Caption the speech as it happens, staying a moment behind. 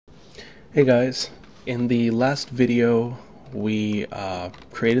Hey guys, in the last video we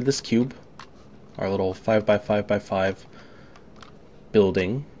created this cube, our little 5 by 5 by 5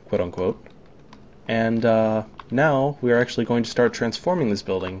 building, quote unquote, and now we are actually going to start transforming this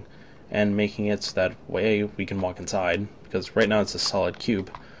building and making it so that way we can walk inside, because right now it's a solid cube,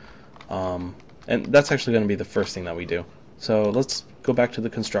 and that's actually going to be the first thing that we do. So let's go back to the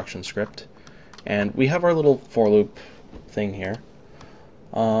construction script, and we have our little for loop thing here.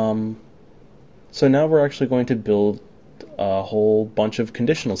 So now we're actually going to build a whole bunch of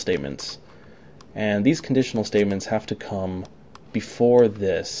conditional statements. And these conditional statements have to come before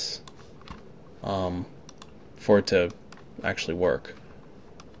this for it to actually work.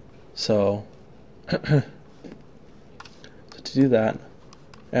 So, to do that,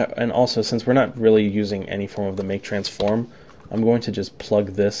 and also since we're not really using any form of the make transform, I'm going to just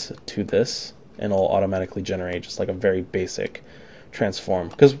plug this to this and it'll automatically generate just like a very basic transform,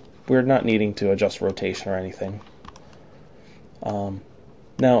 because we're not needing to adjust rotation or anything.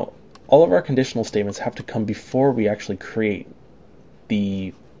 Now, all of our conditional statements have to come before we actually create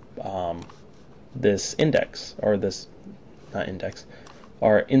the this index, or this, not index,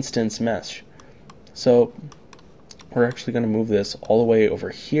 our instance mesh. So we're actually going to move this all the way over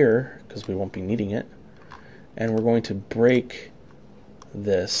here, because we won't be needing it, and we're going to break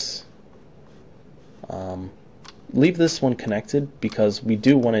this. Leave this one connected because we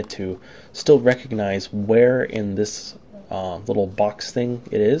do want it to still recognize where in this little box thing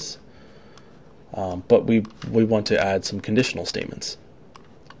it is, but we want to add some conditional statements.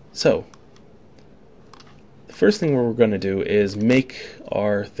 So the first thing we're going to do is make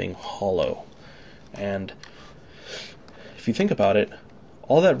our thing hollow, and if you think about it,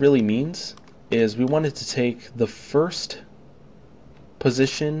 all that really means is we want it to take the first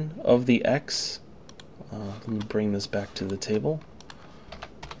position of the x. Let me bring this back to the table.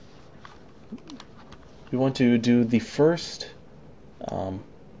 We want to do the first,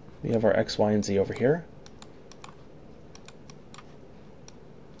 we have our x, y, and z over here.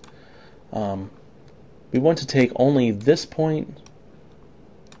 We want to take only this point,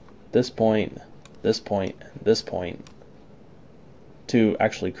 this point, this point, and this point to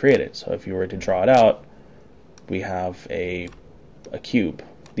actually create it. So if you were to draw it out, we have a cube.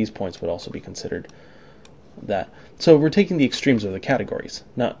 These points would also be considered that. So we're taking the extremes of the categories.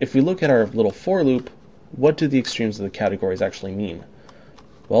 Now, if we look at our little for loop, what do the extremes of the categories actually mean?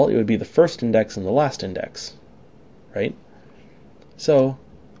 Well, it would be the first index and the last index, right? So,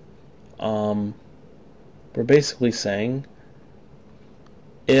 we're basically saying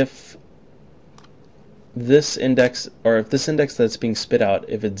if this index, or if this index that's being spit out,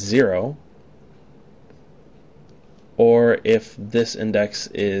 if it's 0, or if this index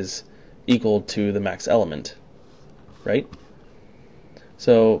is equal to the max element, right?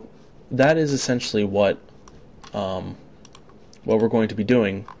 So that is essentially what we're going to be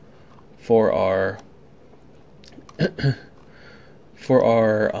doing for our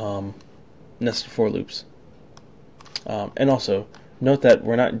nested for loops. And also note that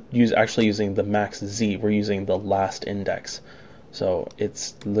we're not actually using the max z, we're using the last index. So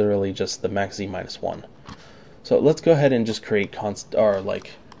it's literally just the max z minus 1. So let's go ahead and just create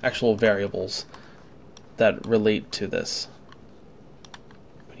actual variables that relate to this.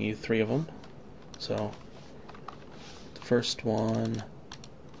 We need 3 of them. So the first one,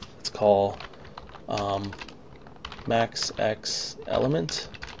 let's call max x element.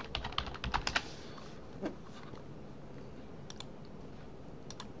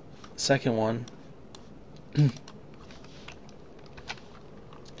 Second one,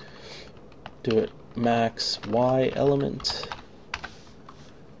 do it max y element.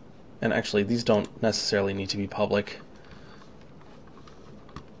 And actually, these don't necessarily need to be public.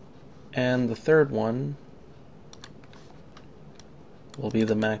 And the third one will be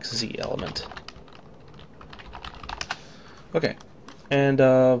the max z element. Okay, and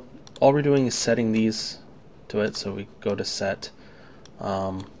all we're doing is setting these to it. So we go to set,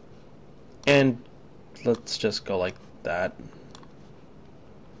 and let's just go like that.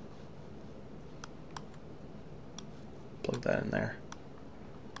 Plug that in there.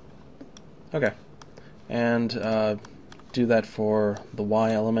 Okay, and do that for the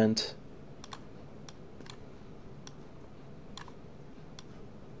y element.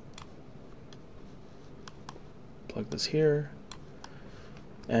 Plug this here,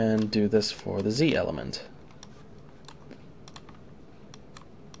 and do this for the z element.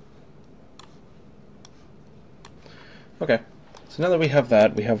 Okay, so now that we have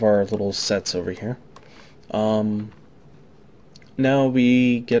that, we have our little sets over here. Now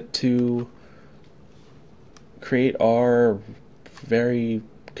we get to create our very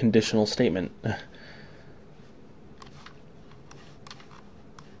conditional statement.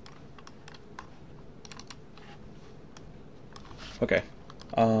 Okay,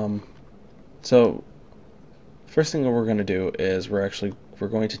 so first thing that we're going to do is we're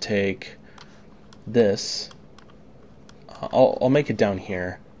going to take this. I'll make it down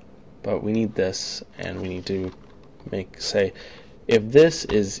here, but we need this, and we need to say if this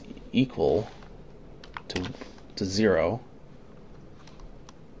is equal to 0,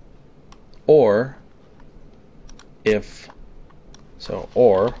 or if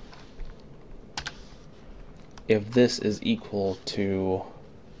this is equal to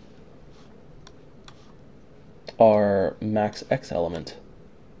our max x element.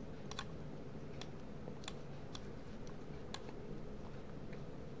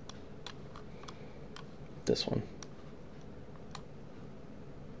 This one.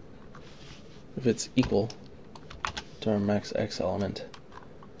 If it's equal to our max x element.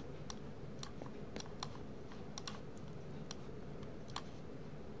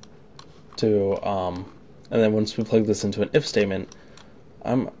 And then once we plug this into an if statement,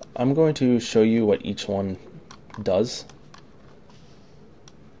 I'm going to show you what each one does.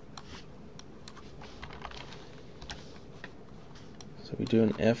 So we do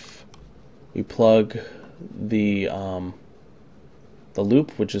an if, we plug the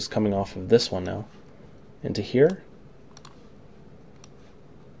loop, which is coming off of this one now, into here.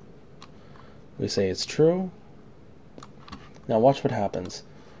 We say it's true. Now watch what happens.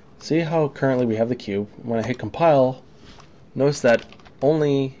 See how currently we have the cube. When I hit compile, notice that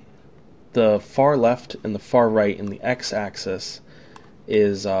only the far left and the far right in the x-axis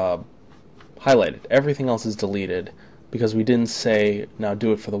is highlighted. Everything else is deleted because we didn't say now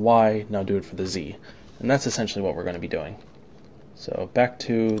do it for the y, now do it for the z. And that's essentially what we're going to be doing. So back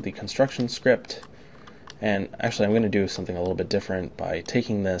to the construction script, and actually I'm going to do something a little bit different by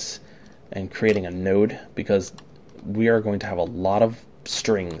taking this and creating a node, because we are going to have a lot of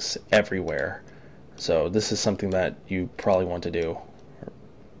strings everywhere. So this is something that you probably want to do.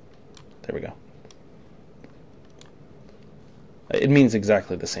 There we go. It means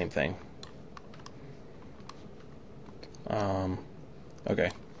exactly the same thing. Okay.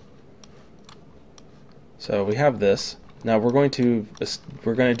 So we have this. Now we're going to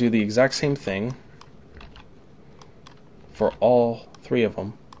do the exact same thing for all three of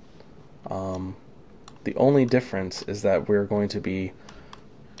them. The only difference is that we're going to be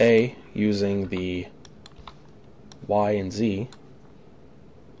using the y and z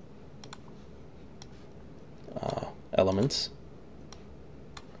elements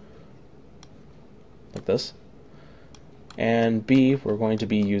like this, and B, we're going to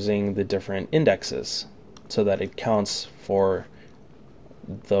be using the different indexes so that it counts for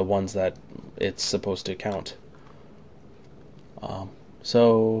the ones that it's supposed to count.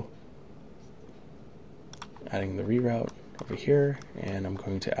 So adding the reroute over here, and I'm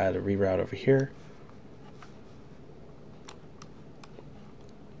going to add a reroute over here.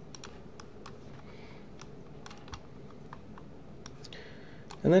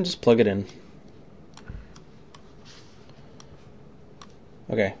 And then just plug it in.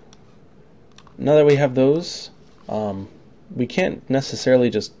 Okay. Now that we have those, we can't necessarily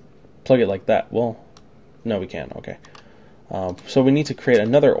just plug it like that. Well, no, we can. Okay. So we need to create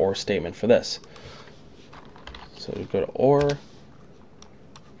another OR statement for this. So we go to OR,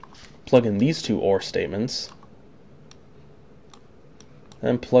 plug in these two OR statements, and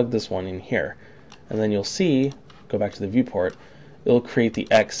then plug this one in here. And then you'll see, go back to the viewport, it'll create the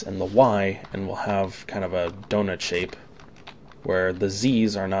X and the Y, and we'll have kind of a donut shape where the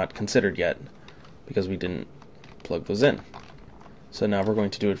Z's are not considered yet because we didn't plug those in. So now we're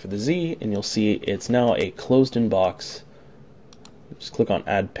going to do it for the Z, and you'll see it's now a closed-in box. Just click on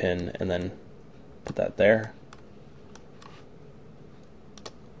Add Pin and then put that there.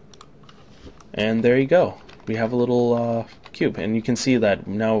 And there you go. We have a little cube, and you can see that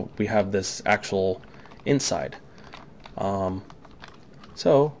now we have this actual inside.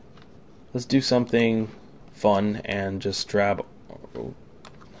 So let's do something fun and just grab. Oh,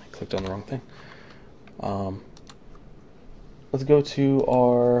 I clicked on the wrong thing. Let's go to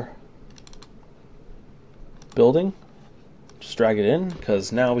our building. Just drag it in,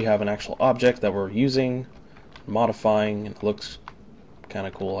 because now we have an actual object that we're using, modifying, and it looks kind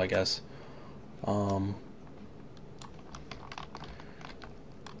of cool, I guess.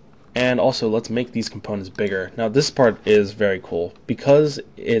 And also, let's make these components bigger. Now this part is very cool. Because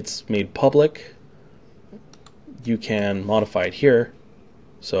it's made public, you can modify it here.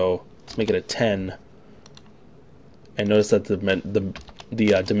 So let's make it a 10. And notice that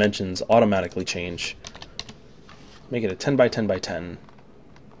the dimensions automatically change. Make it a 10 by 10 by 10.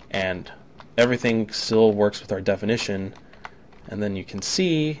 and everything still works with our definition. And then you can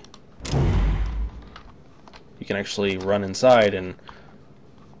see you can actually run inside and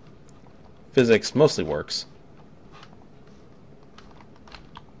physics mostly works.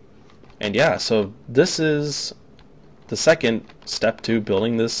 And yeah, so this is the second step to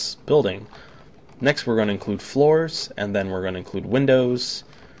building this building. Next we're going to include floors, and then we're going to include windows,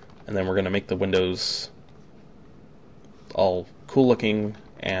 and then we're going to make the windows all cool looking,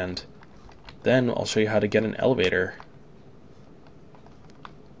 and then I'll show you how to get an elevator.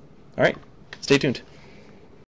 Alright, stay tuned.